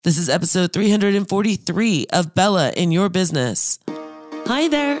This is episode 343 of Bella in Your Business. Hi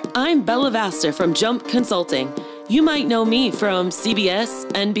there, I'm Bella Vasta from Jump Consulting. You might know me from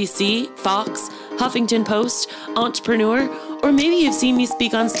CBS, NBC, Fox, Huffington Post, Entrepreneur, or maybe you've seen me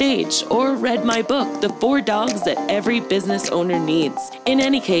speak on stage or read my book, The 4 Dogs That Every Business Owner Needs. In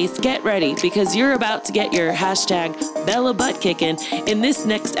any case, get ready because you're about to get your hashtag Bella butt kicking in this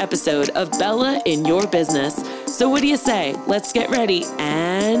next episode of Bella in Your Business. So what do you say? Let's get ready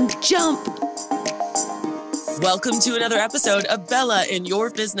and jump. Welcome to another episode of Bella in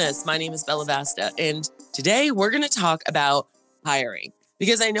Your Business. My name is Bella Vasta, and today we're going to talk about hiring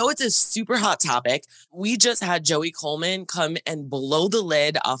because I know it's a super hot topic. We just had Joey Coleman come and blow the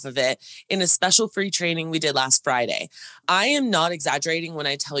lid off of it in a special free training we did last Friday. I am not exaggerating when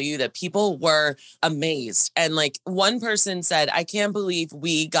I tell you that people were amazed. And like one person said, I can't believe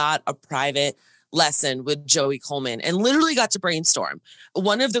we got a private lesson with Joey Coleman and literally got to brainstorm.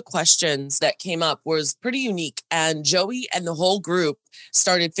 One of the questions that came up was pretty unique, and Joey and the whole group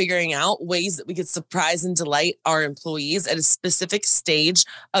started figuring out ways that we could surprise and delight our employees at a specific stage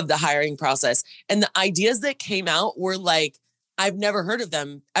of the hiring process. And the ideas that came out were like, I've never heard of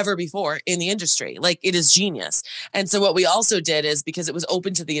them ever before in the industry. Like, it is genius. And so what we also did is, because it was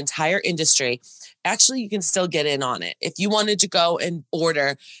open to the entire industry, actually, you can still get in on it. If you wanted to go and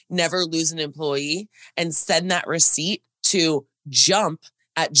order Never Lose an Employee and send that receipt to Jump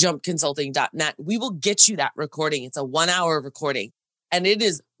at jumpconsulting.net, we will get you that recording. It's a 1-hour recording. And it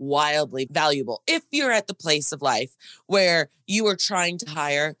is wildly valuable if you're at the place of life where you are trying to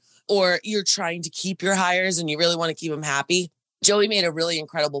hire or you're trying to keep your hires and you really want to keep them happy. Joey made a really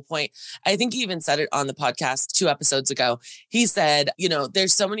incredible point. I think he even said it on the podcast 2 episodes ago. He said,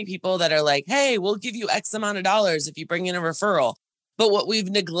 there's so many people that are like, hey, we'll give you X amount of dollars if you bring in a referral. But what we've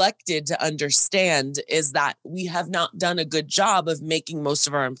neglected to understand is that we have not done a good job of making most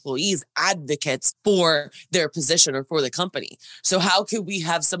of our employees advocates for their position or for the company. So how could we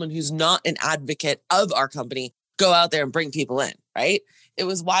have someone who's not an advocate of our company go out there and bring people in, right? It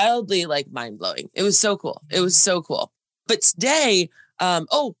was wildly mind-blowing. It was so cool. It was so cool. But today,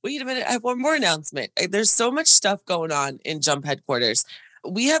 wait a minute, I have one more announcement. There's so much stuff going on in Jump headquarters.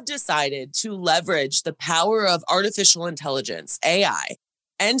 We have decided to leverage the power of artificial intelligence, AI,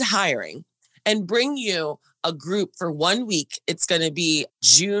 and hiring, and bring you a group for 1 week. It's going to be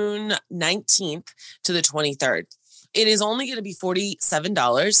June 19th to the 23rd. It is only going to be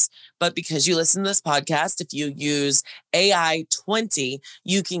 $47, but because you listen to this podcast, if you use AI 20,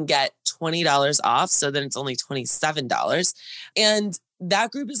 you can get $20 off. So then it's only $27. And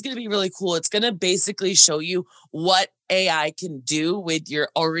that group is going to be really cool. It's going to basically show you what AI can do with your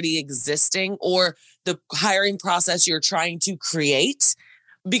already existing or the hiring process you're trying to create.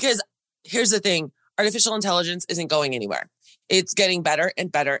 Because here's the thing, artificial intelligence isn't going anywhere. It's getting better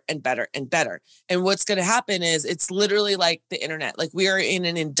and better and better and better. And what's going to happen is it's literally like the internet. Like, we are in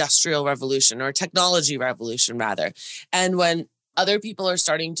an industrial revolution, or a technology revolution rather. And when other people are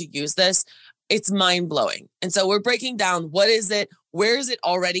starting to use this, it's mind-blowing. And so we're breaking down, what is it? Where is it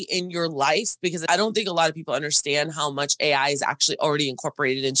already in your life? Because I don't think a lot of people understand how much AI is actually already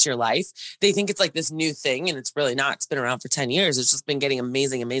incorporated into your life. They think it's like this new thing, and it's really not. It's been around for 10 years. It's just been getting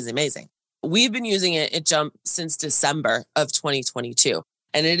amazing, amazing, amazing. We've been using it at Jump since December of 2022,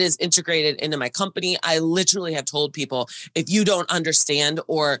 and it is integrated into my company. I literally have told people, if you don't understand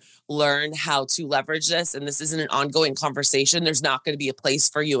or learn how to leverage this, and this isn't an ongoing conversation, there's not going to be a place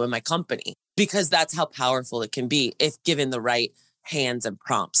for you in my company, because that's how powerful it can be if given the right hands and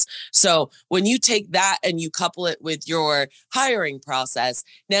prompts. So when you take that and you couple it with your hiring process,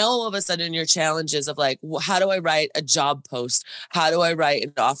 now all of a sudden your challenges of like, how do I write a job post? How do I write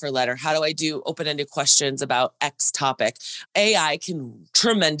an offer letter? How do I do open-ended questions about X topic? AI can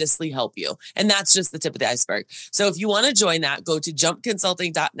tremendously help you. And that's just the tip of the iceberg. So if you want to join that, go to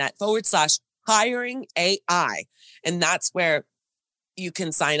jumpconsulting.net/hiring AI. And that's where you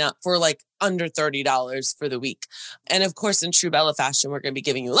can sign up for like under $30 for the week. And of course, in true Bella fashion, we're going to be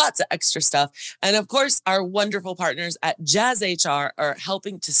giving you lots of extra stuff. And of course, our wonderful partners at Jazz HR are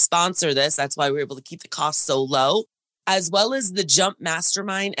helping to sponsor this. That's why we're able to keep the cost so low, as well as the Jump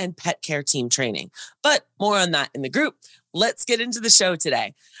Mastermind and Pet Care Team training. But more on that in the group. Let's get into the show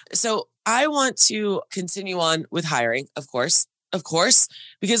today. So I want to continue on with hiring, of course, because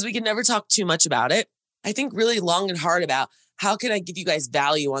we can never talk too much about it. I think really long and hard about, how can I give you guys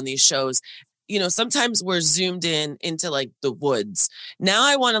value on these shows? Sometimes we're zoomed into like the woods. Now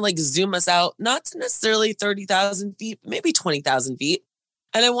I want to like zoom us out, not to necessarily 30,000 feet, maybe 20,000 feet.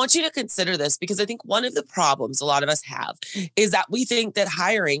 And I want you to consider this because I think one of the problems a lot of us have is that we think that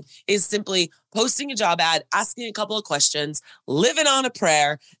hiring is simply posting a job ad, asking a couple of questions, living on a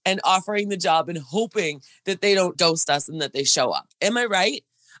prayer, and offering the job and hoping that they don't ghost us and that they show up. Am I right?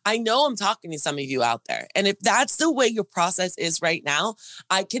 I know I'm talking to some of you out there. And if that's the way your process is right now,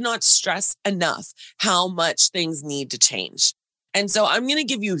 I cannot stress enough how much things need to change. And so I'm going to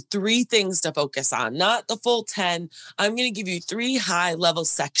give you 3 things to focus on, not the full 10. I'm going to give you 3 high level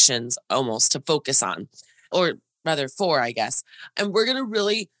sections almost to focus on, or rather 4, I guess. And we're going to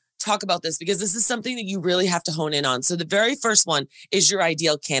really talk about this because this is something that you really have to hone in on. So the very first one is your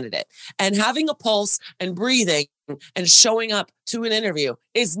ideal candidate, and having a pulse and breathing and showing up to an interview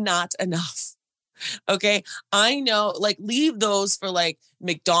is not enough. Okay. I know, like, leave those for like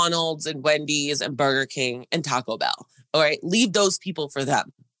McDonald's and Wendy's and Burger King and Taco Bell. All right. Leave those people for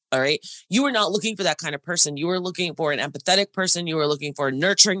them. All right. You are not looking for that kind of person. You are looking for an empathetic person. You are looking for a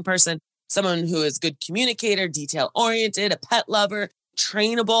nurturing person, someone who is a good communicator, detail oriented, a pet lover,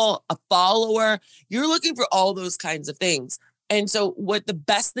 trainable, a follower. You're looking for all those kinds of things. And so what the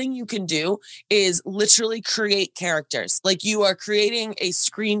best thing you can do is literally create characters. Like you are creating a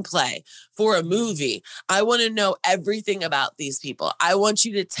screenplay for a movie. I want to know everything about these people. I want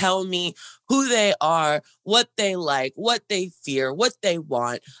you to tell me who they are, what they like, what they fear, what they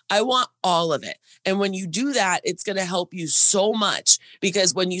want. I want all of it. And when you do that, it's going to help you so much,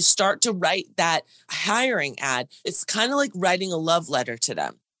 because when you start to write that hiring ad, it's kind of like writing a love letter to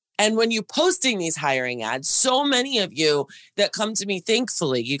them. And when you're posting these hiring ads, so many of you that come to me,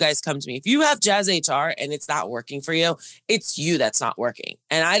 thankfully, you guys come to me. If you have Jazz HR and it's not working for you, it's you that's not working.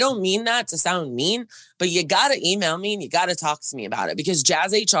 And I don't mean that to sound mean, but you got to email me and you got to talk to me about it, because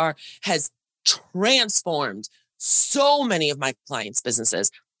Jazz HR has transformed so many of my clients'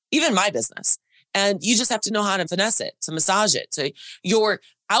 businesses, even my business. And you just have to know how to finesse it, to massage it. So your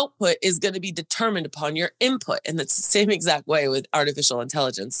output is going to be determined upon your input. And that's the same exact way with artificial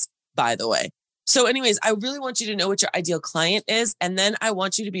intelligence, by the way. So anyways, I really want you to know what your ideal client is. And then I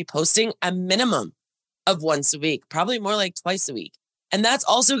want you to be posting a minimum of once a week, probably more like twice a week. And that's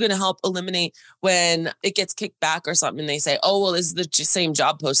also going to help eliminate when it gets kicked back or something. And they say, oh, well, this is the same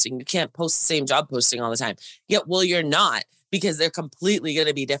job posting. You can't post the same job posting all the time. Yeah, well, you're not, because they're completely going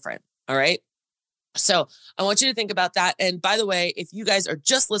to be different. All right. So I want you to think about that. And by the way, if you guys are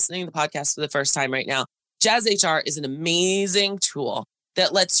just listening to the podcast for the first time right now, Jazz HR is an amazing tool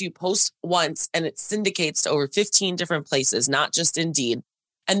that lets you post once and it syndicates to over 15 different places, not just Indeed.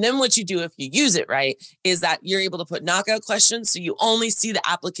 And then what you do if you use it right is that you're able to put knockout questions. So you only see the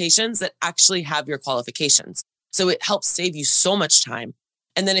applications that actually have your qualifications. So it helps save you so much time.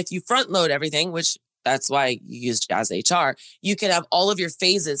 And then if you front load everything, which that's why you use Jazz HR, you can have all of your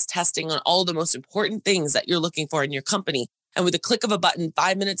phases testing on all the most important things that you're looking for in your company. And with a click of a button,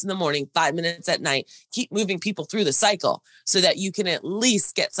 5 minutes in the morning, 5 minutes at night, keep moving people through the cycle so that you can at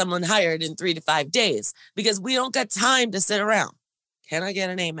least get someone hired in 3 to 5 days, because we don't got time to sit around. Can I get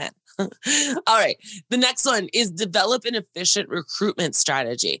an amen? All right. The next one is develop an efficient recruitment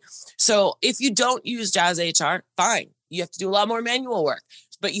strategy. So if you don't use Jazz HR, fine. You have to do a lot more manual work,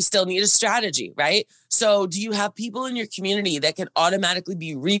 but you still need a strategy, right? So do you have people in your community that can automatically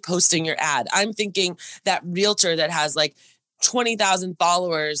be reposting your ad? I'm thinking that realtor that has like 20,000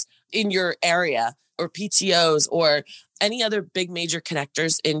 followers in your area, or PTOs, or any other big major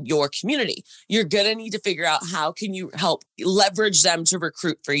connectors in your community. You're going to need to figure out how can you help leverage them to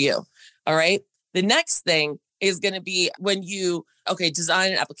recruit for you. All right. The next thing is going to be when you,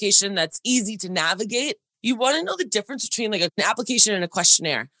 design an application that's easy to navigate. You want to know the difference between like an application and a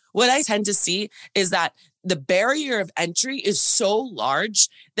questionnaire. What I tend to see is that the barrier of entry is so large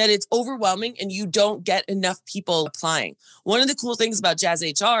that it's overwhelming and you don't get enough people applying. One of the cool things about Jazz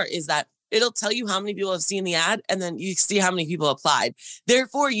HR is that it'll tell you how many people have seen the ad, and then you see how many people applied.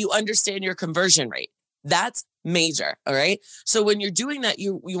 Therefore, you understand your conversion rate. That's major. All right. So when you're doing that,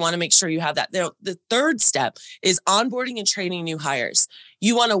 you want to make sure you have that. Now, the third step is onboarding and training new hires.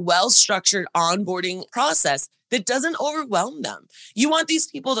 You want a well-structured onboarding process that doesn't overwhelm them. You want these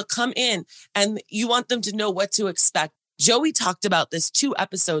people to come in and you want them to know what to expect. Joey talked about this 2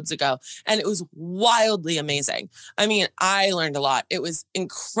 episodes ago, and it was wildly amazing. I mean, I learned a lot. It was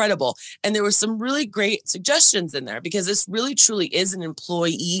incredible. And there were some really great suggestions in there, because this really truly is an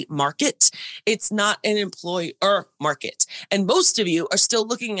employee market. It's not an employer market. And most of you are still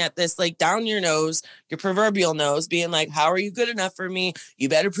looking at this like down your nose, your proverbial nose, being like, how are you good enough for me? You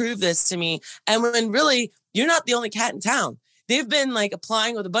better prove this to me. And when really, you're not the only cat in town. They've been like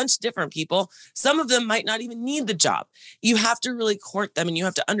applying with a bunch of different people. Some of them might not even need the job. You have to really court them and you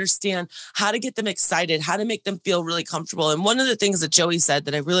have to understand how to get them excited, how to make them feel really comfortable. And one of the things that Joey said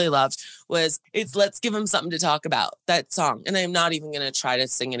that I really loved was it's let's give them something to talk about, that song. And I'm not even going to try to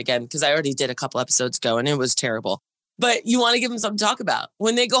sing it again because I already did a couple episodes ago and it was terrible. But you want to give them something to talk about.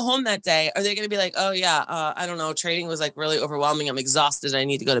 When they go home that day, are they going to be like, oh yeah, I don't know, trading was like really overwhelming. I'm exhausted. I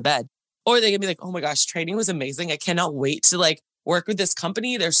need to go to bed. Or are they going to be like, oh my gosh, trading was amazing. I cannot wait to like work with this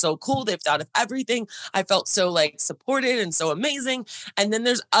company. They're so cool. They've thought of everything. I felt so like supported and so amazing. And then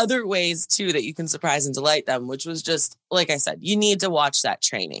there's other ways too that you can surprise and delight them, which was just, like I said, you need to watch that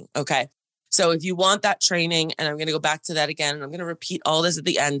training. Okay. So if you want that training, and I'm going to go back to that again, and I'm going to repeat all this at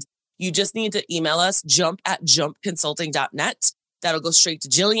the end, you just need to email us, jump@jumpconsulting.net. That'll go straight to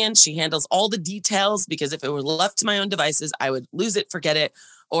Jillian. She handles all the details because if it were left to my own devices, I would lose it, forget it,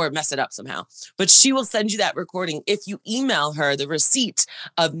 or mess it up somehow. But she will send you that recording if you email her the receipt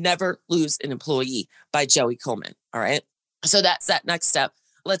of Never Lose an Employee by Joey Coleman. All right. So that's that next step.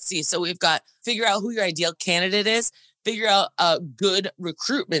 Let's see. So we've got figure out who your ideal candidate is, figure out a good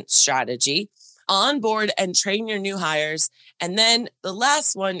recruitment strategy, onboard and train your new hires. And then the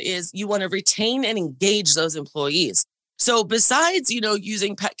last one is you want to retain and engage those employees. So besides,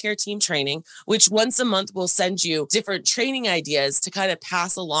 using pet care team training, which once a month will send you different training ideas to kind of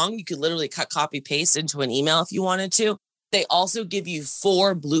pass along, you could literally cut, copy, paste into an email if you wanted to. They also give you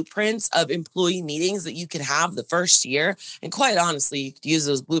 4 blueprints of employee meetings that you could have the first year. And quite honestly, you could use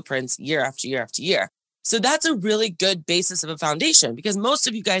those blueprints year after year after year. So that's a really good basis of a foundation because most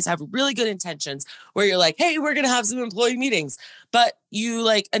of you guys have really good intentions where you're like, hey, we're going to have some employee meetings, but you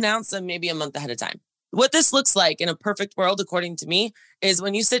like announce them maybe a month ahead of time. What this looks like in a perfect world, according to me, is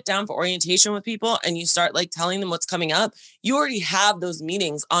when you sit down for orientation with people and you start like telling them what's coming up, you already have those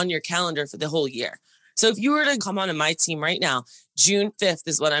meetings on your calendar for the whole year. So if you were to come on my team right now, June 5th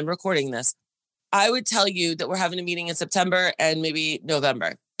is when I'm recording this, I would tell you that we're having a meeting in September and maybe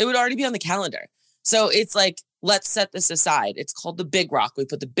November. It would already be on the calendar. So it's like, let's set this aside. It's called the big rock. We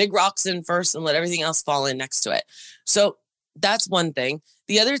put the big rocks in first and let everything else fall in next to it. So that's one thing.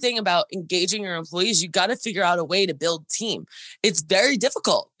 The other thing about engaging your employees, you got to figure out a way to build team. It's very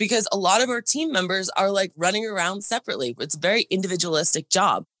difficult because a lot of our team members are like running around separately. It's a very individualistic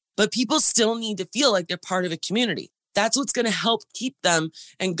job, but people still need to feel like they're part of a community. That's what's going to help keep them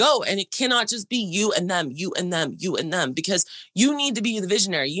and go. And it cannot just be you and them, you and them, you and them, because you need to be the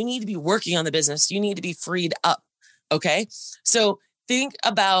visionary. You need to be working on the business. You need to be freed up. Okay. So think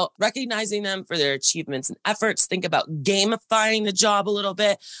about recognizing them for their achievements and efforts. Think about gamifying the job a little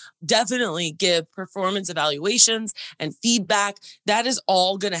bit. Definitely give performance evaluations and feedback. That is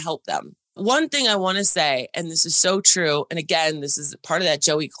all going to help them. One thing I want to say, and this is so true, and again, this is part of that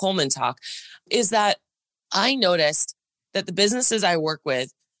Joey Coleman talk, is that I noticed that the businesses I work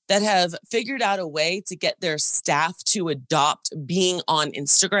with that have figured out a way to get their staff to adopt being on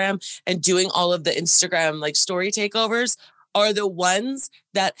Instagram and doing all of the Instagram like story takeovers are the ones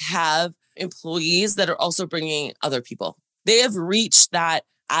that have employees that are also bringing other people. They have reached that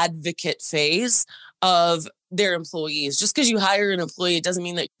advocate phase of their employees. Just because you hire an employee, it doesn't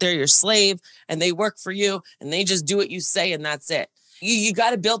mean that they're your slave and they work for you and they just do what you say and that's it. You got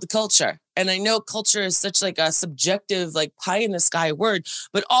to build the culture. And I know culture is such like a subjective, like pie in the sky word,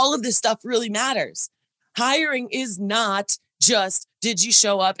 but all of this stuff really matters. Hiring is not just, did you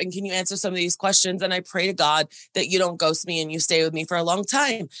show up and can you answer some of these questions? And I pray to God that you don't ghost me and you stay with me for a long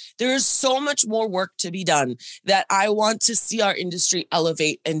time. There is so much more work to be done that I want to see our industry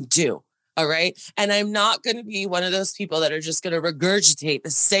elevate and do. All right. And I'm not going to be one of those people that are just going to regurgitate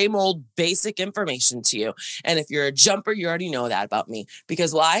the same old basic information to you. And if you're a jumper, you already know that about me.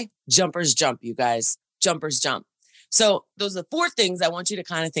 Because why? Jumpers jump, you guys. Jumpers jump. So those are the 4 things I want you to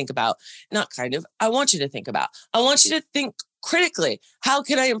kind of think about. Not kind of, I want you to think about. I want you to think critically. How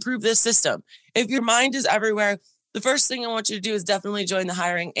can I improve this system? If your mind is everywhere, the first thing I want you to do is definitely join the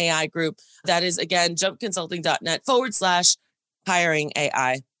Hiring AI group. That is, again, jumpconsulting.net/hiring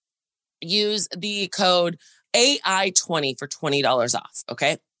AI. Use the code AI20 for $20 off.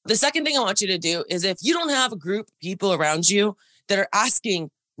 Okay. The second thing I want you to do is if you don't have a group of people around you that are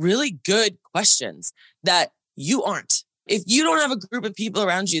asking really good questions that you aren't, if you don't have a group of people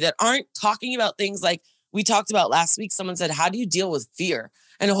around you that aren't talking about things like we talked about last week, someone said, how do you deal with fear?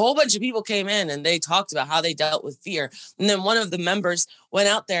 And a whole bunch of people came in and they talked about how they dealt with fear. And then one of the members went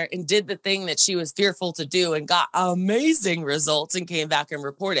out there and did the thing that she was fearful to do and got amazing results and came back and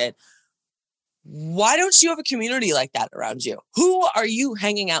reported. Why don't you have a community like that around you? Who are you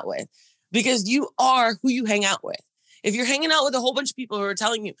hanging out with? Because you are who you hang out with. If you're hanging out with a whole bunch of people who are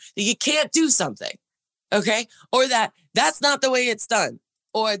telling you that you can't do something, Okay. Or that's not the way it's done.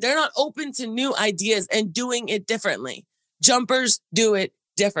 Or they're not open to new ideas and doing it differently. Jumpers do it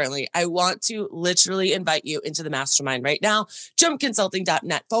differently. I want to literally invite you into the mastermind right now.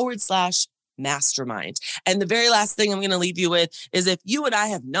 jumpconsulting.net/mastermind. And the very last thing I'm going to leave you with is if you and I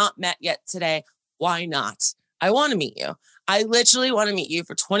have not met yet today, why not? I want to meet you. I literally want to meet you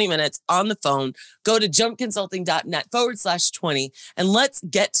for 20 minutes on the phone. Go to jumpconsulting.net/20 and let's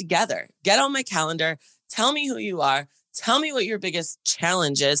get together. Get on my calendar. Tell me who you are. Tell me what your biggest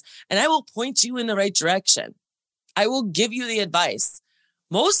challenge is, and I will point you in the right direction. I will give you the advice.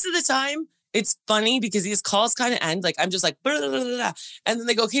 Most of the time, it's funny because these calls kind of end like I'm just like, blah, blah, blah, blah. And then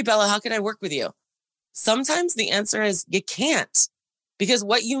they go, okay, Bella, how can I work with you? Sometimes the answer is you can't, because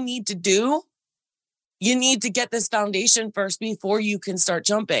what you need to do, you need to get this foundation first before you can start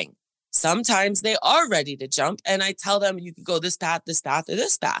jumping. Sometimes they are ready to jump and I tell them you could go this path, or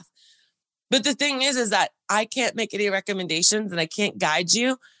this path. But the thing is that I can't make any recommendations and I can't guide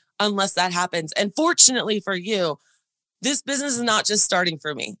you unless that happens. And fortunately for you, this business is not just starting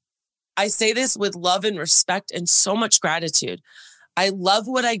for me. I say this with love and respect and so much gratitude. I love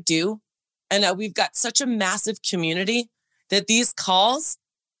what I do. And we've got such a massive community that these calls,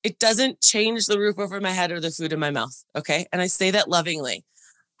 it doesn't change the roof over my head or the food in my mouth. Okay. And I say that lovingly.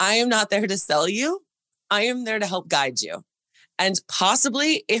 I am not there to sell you. I am there to help guide you. And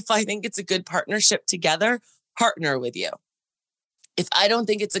possibly, if I think it's a good partnership together, partner with you. If I don't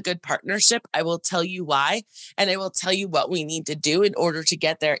think it's a good partnership, I will tell you why, and I will tell you what we need to do in order to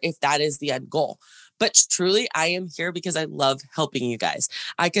get there if that is the end goal. But truly, I am here because I love helping you guys.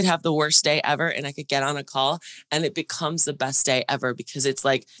 I could have the worst day ever and I could get on a call and it becomes the best day ever because it's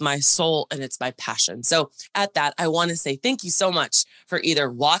like my soul and it's my passion. So at that, I want to say thank you so much for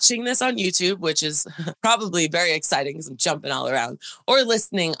either watching this on YouTube, which is probably very exciting because I'm jumping all around, or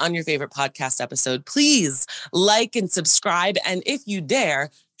listening on your favorite podcast episode. Please like and subscribe. And if you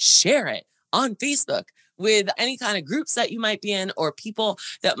dare, share it on Facebook with any kind of groups that you might be in or people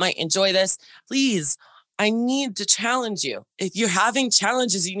that might enjoy this. Please, I need to challenge you. If you're having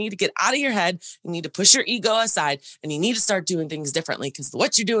challenges, you need to get out of your head. You need to push your ego aside and you need to start doing things differently because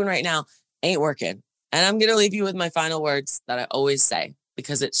what you're doing right now ain't working. And I'm going to leave you with my final words that I always say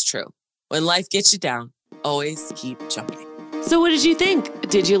because it's true. When life gets you down, always keep jumping. So what did you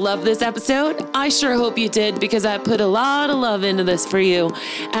think? Did you love this episode? I sure hope you did because I put a lot of love into this for you.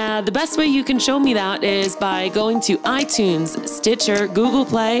 The best way you can show me that is by going to iTunes, Stitcher, Google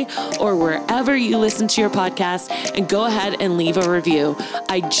Play, or wherever you listen to your podcast and go ahead and leave a review.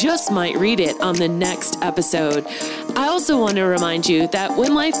 I just might read it on the next episode. I also want to remind you that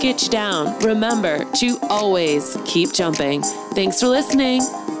when life gets you down, remember to always keep jumping. Thanks for listening.